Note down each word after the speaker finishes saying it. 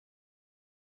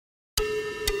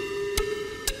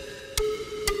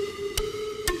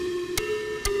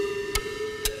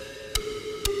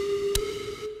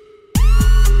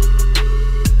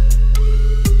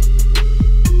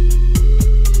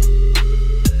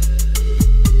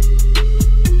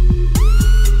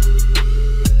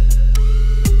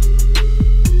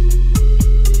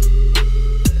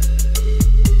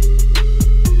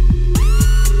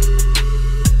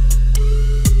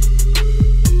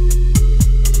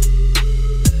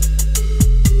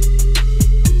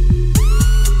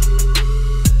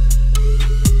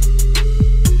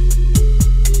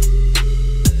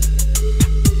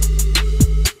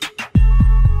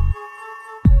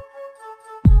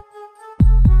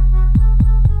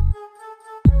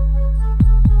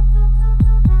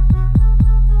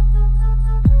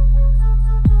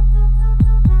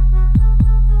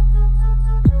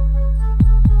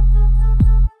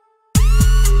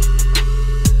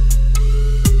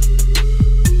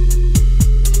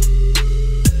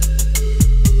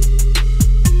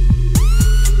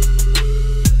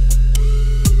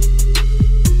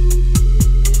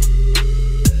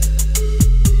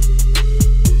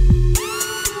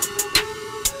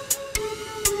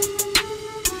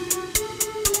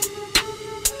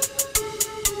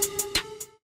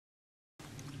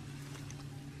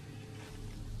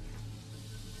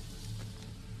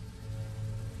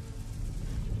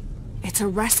It's a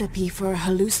recipe for a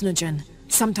hallucinogen,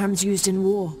 sometimes used in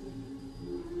war.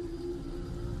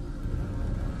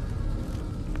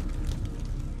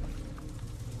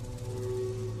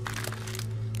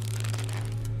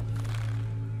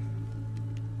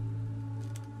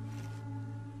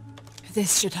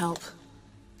 This should help.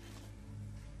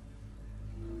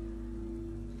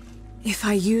 If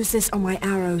I use this on my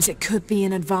arrows, it could be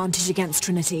an advantage against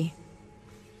Trinity.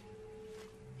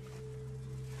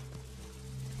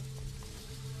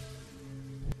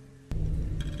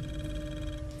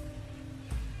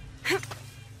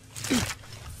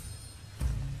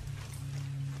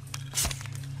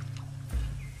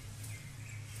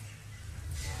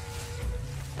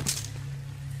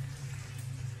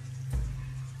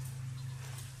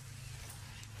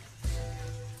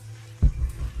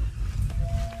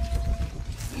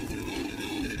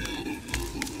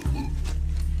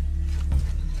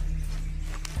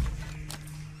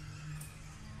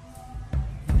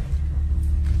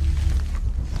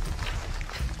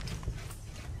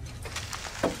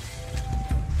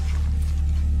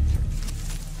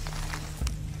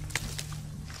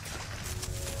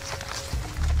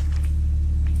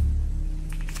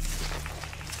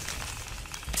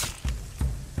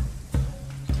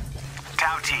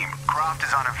 Team, Croft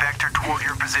is on a vector toward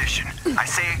your position. I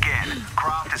say again,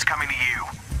 Croft is coming to you.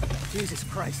 Jesus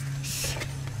Christ. Shh.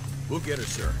 We'll get her,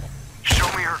 sir. Show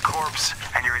me her corpse,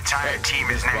 and your entire team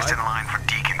is next in line for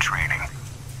deacon training.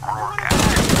 Rourke out.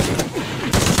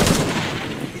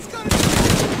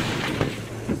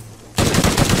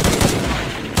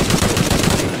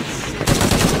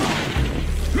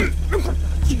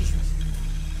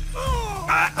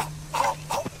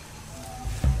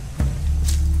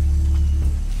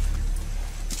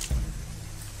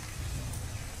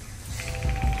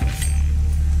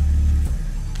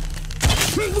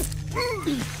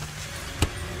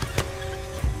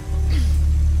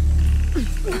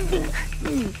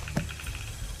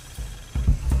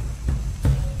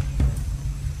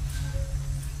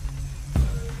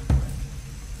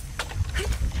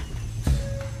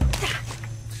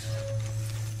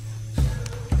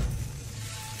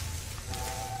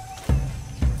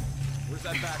 Where's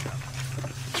that backup?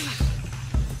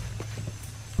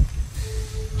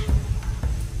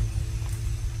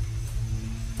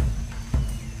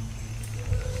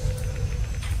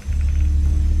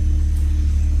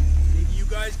 You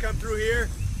guys come through here?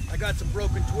 I got some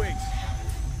broken twigs.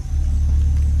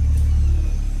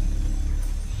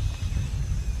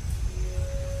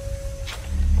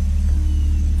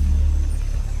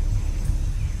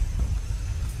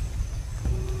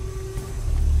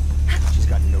 She's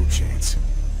got no chance.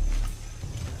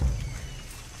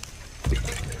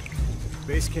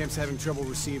 Base camp's having trouble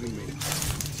receiving me.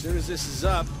 As soon as this is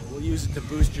up, we'll use it to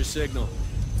boost your signal.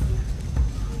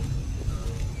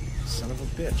 Son of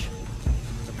a bitch.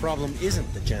 The problem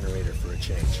isn't the generator for a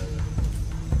change.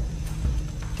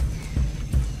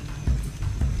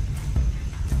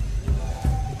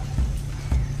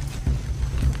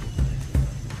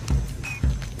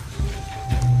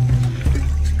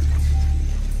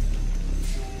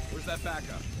 Where's that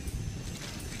backup?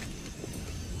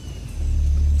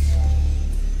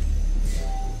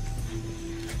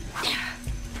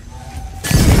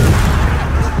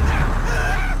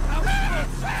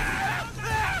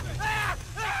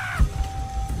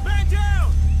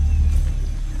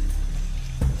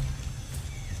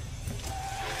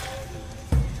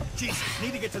 Jesus,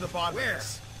 need to get to the bottom. Where? Of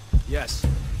this. Yes.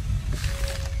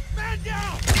 Man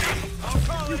down! I'll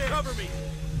call you. Cover me.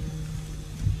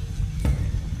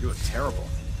 You look terrible.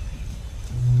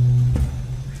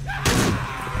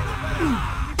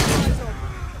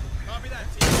 Copy that,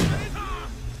 team.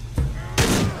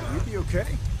 You be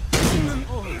okay?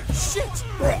 Holy shit!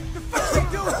 What the fuck's he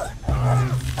doing?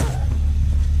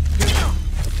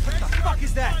 What the fuck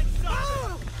is that?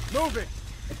 Move it!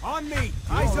 On me!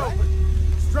 Eyes open!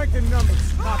 Strength in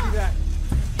numbers. Copy that.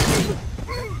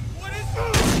 What is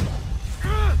this?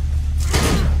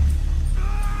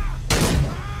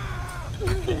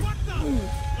 What the?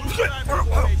 Lose time for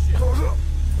formation.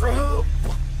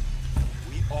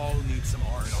 We all need some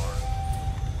R&R.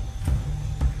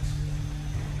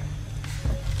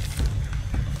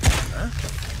 Huh?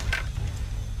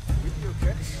 You be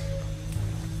okay?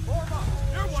 Form up!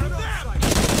 You're one of them!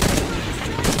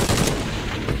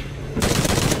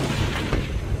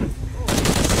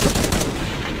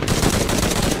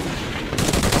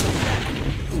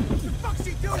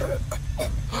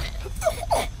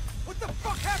 What the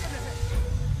fuck happened to him?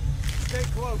 Stay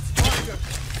close. Find him.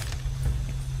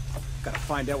 Gotta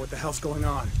find out what the hell's going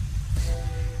on.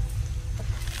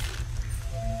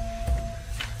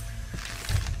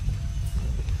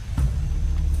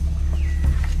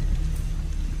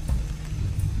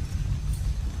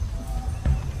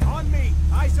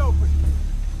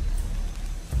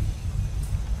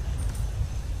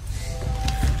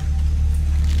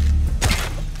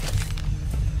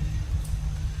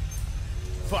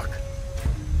 Fuck.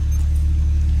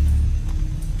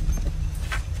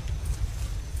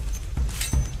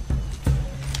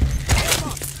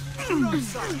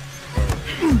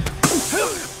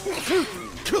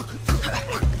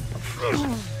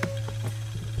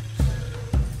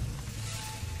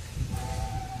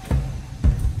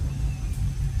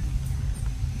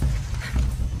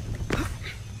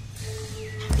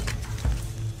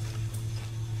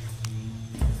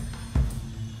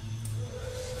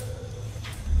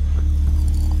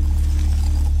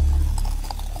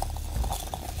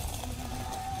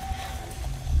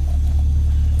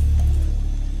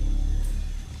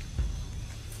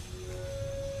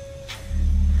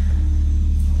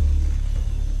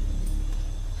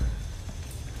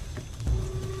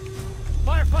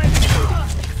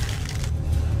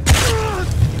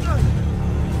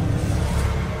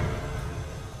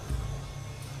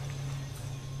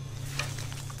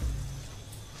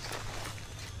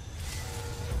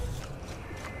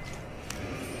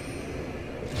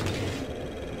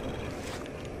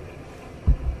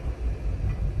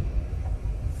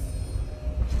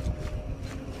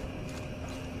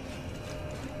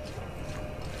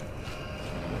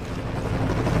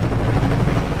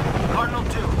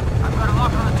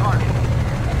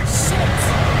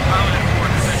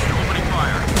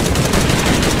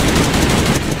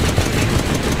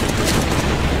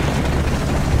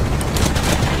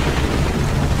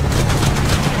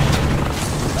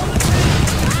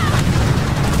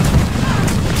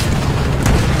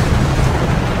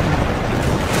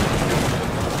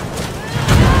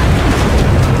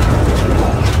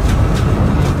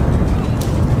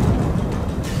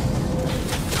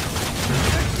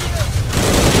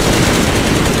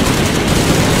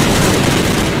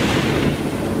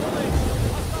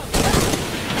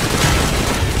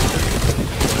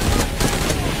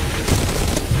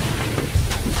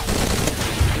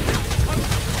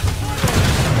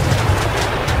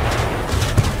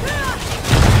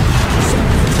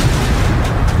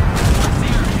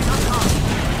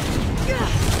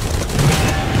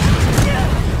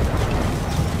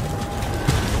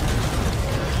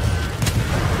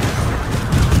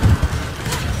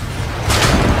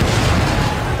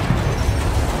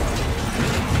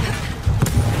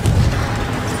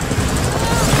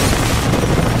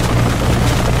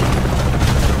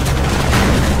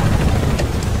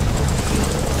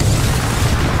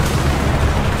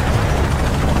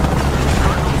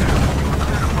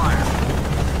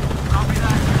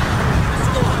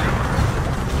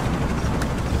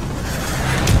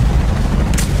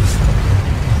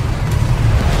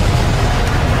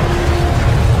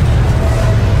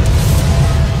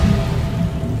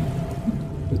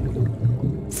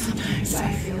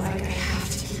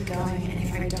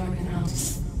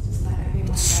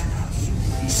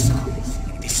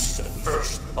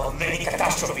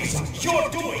 catastrophes you're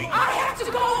doing! I have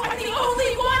to go! I'm the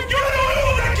only one! You're the only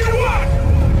one that can walk!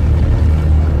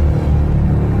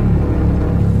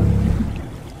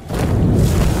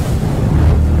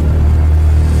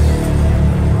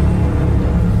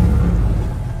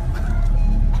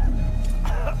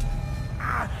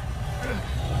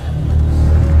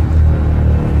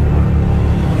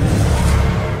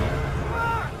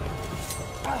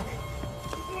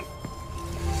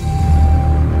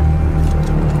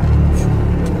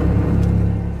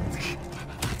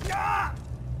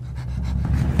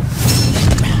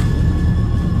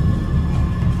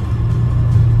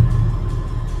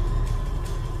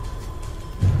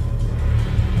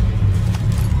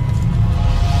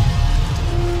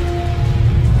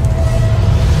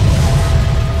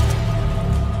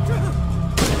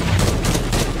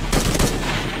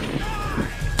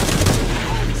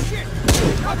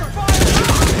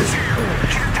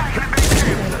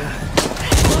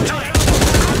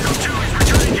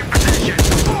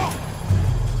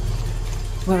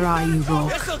 Where are you,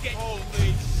 Rourke?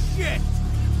 Holy shit!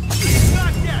 He's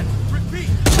not dead! Repeat!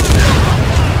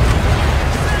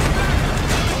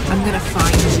 I'm gonna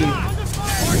find you.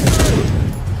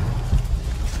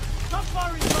 Stop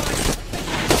firing, guys!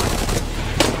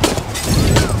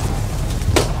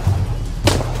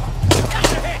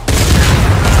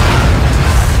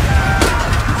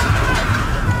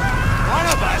 One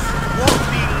of us won't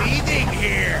be leaving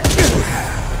here!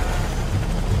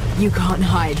 You can't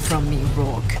hide from me,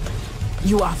 Rourke.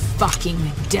 You are fucking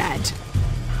dead.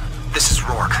 This is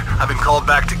Rourke. I've been called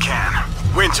back to Cannes.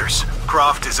 Winters,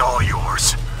 Croft is all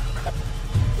yours.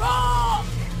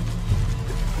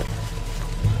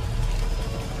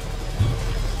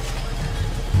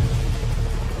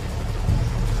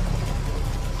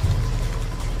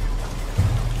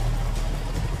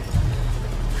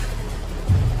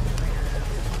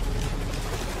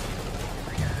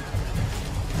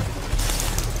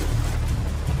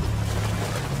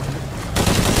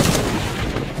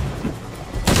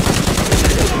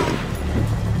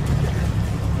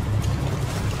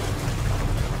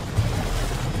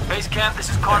 Champ, this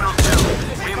is Cardinal 2.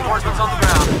 Reinforcements on the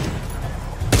ground.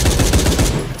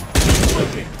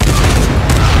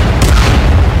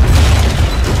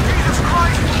 Jesus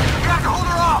Christ! We have to hold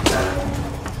her off!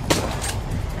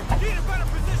 Need a better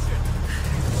position!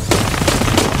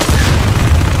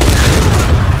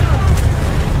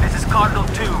 This is Cardinal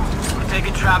 2. We're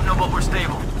taking shrapnel, but we're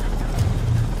stable.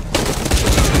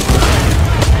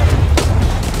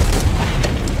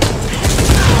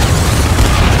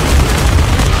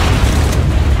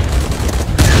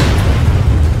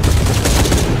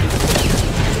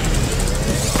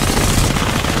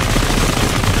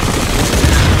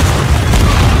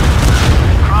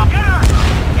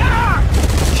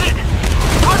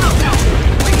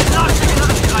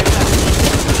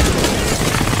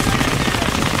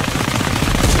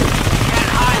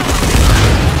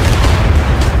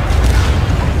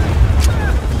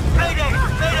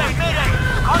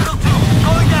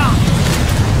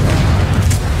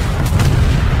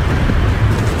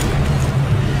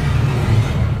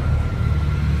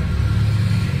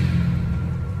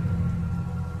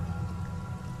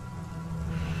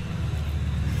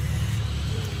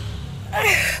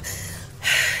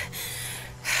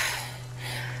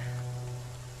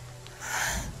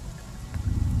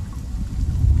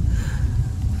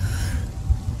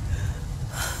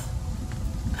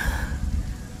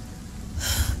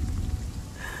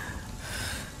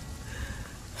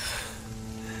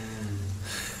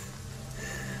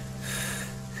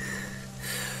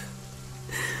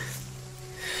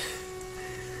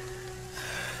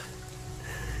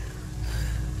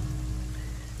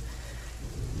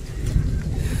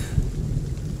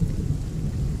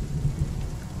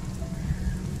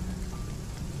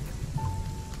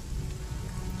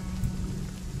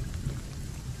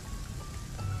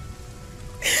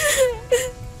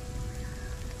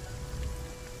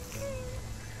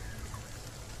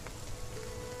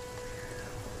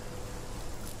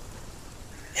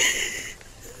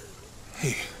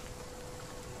 Hey.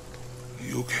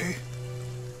 You okay?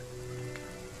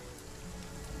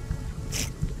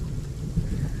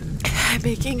 I'm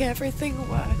making everything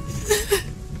worse.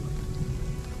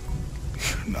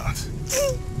 You're not.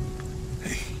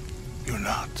 Hey, you're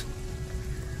not.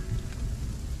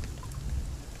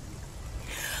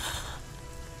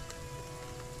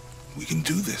 We can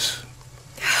do this.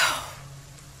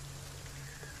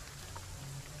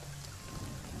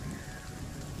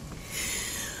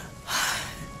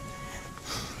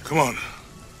 Come on.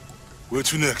 Where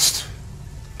to next?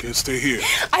 Can't stay here.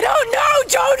 I don't know,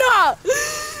 Jonah!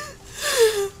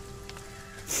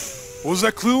 What was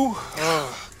that clue?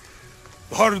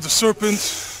 The heart of the serpent,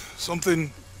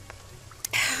 something...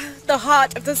 The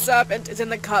heart of the serpent is in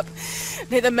the cup,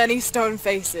 near the many stone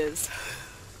faces.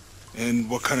 And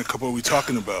what kind of cup are we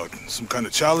talking about? Some kind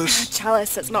of chalice? A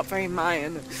chalice that's not very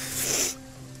Mayan.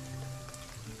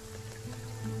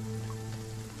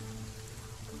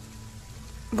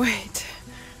 Wait.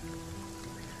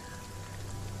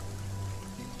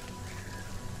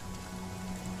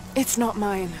 It's not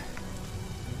mine.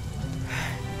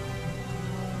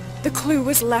 The clue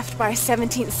was left by a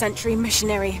 17th century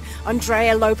missionary,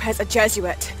 Andrea Lopez, a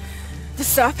Jesuit. The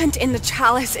serpent in the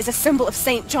chalice is a symbol of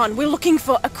St. John. We're looking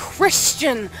for a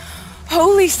Christian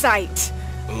holy site.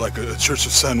 Like a Church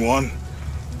of San Juan?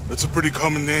 That's a pretty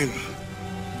common name.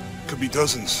 Could be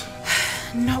dozens.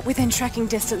 Not within tracking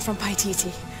distance from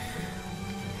Paititi.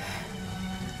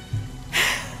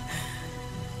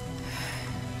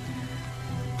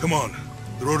 Come on,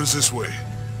 the road is this way.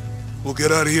 We'll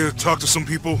get out of here, talk to some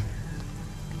people.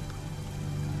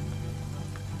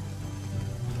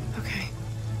 Okay.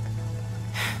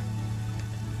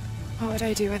 What would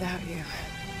I do without you?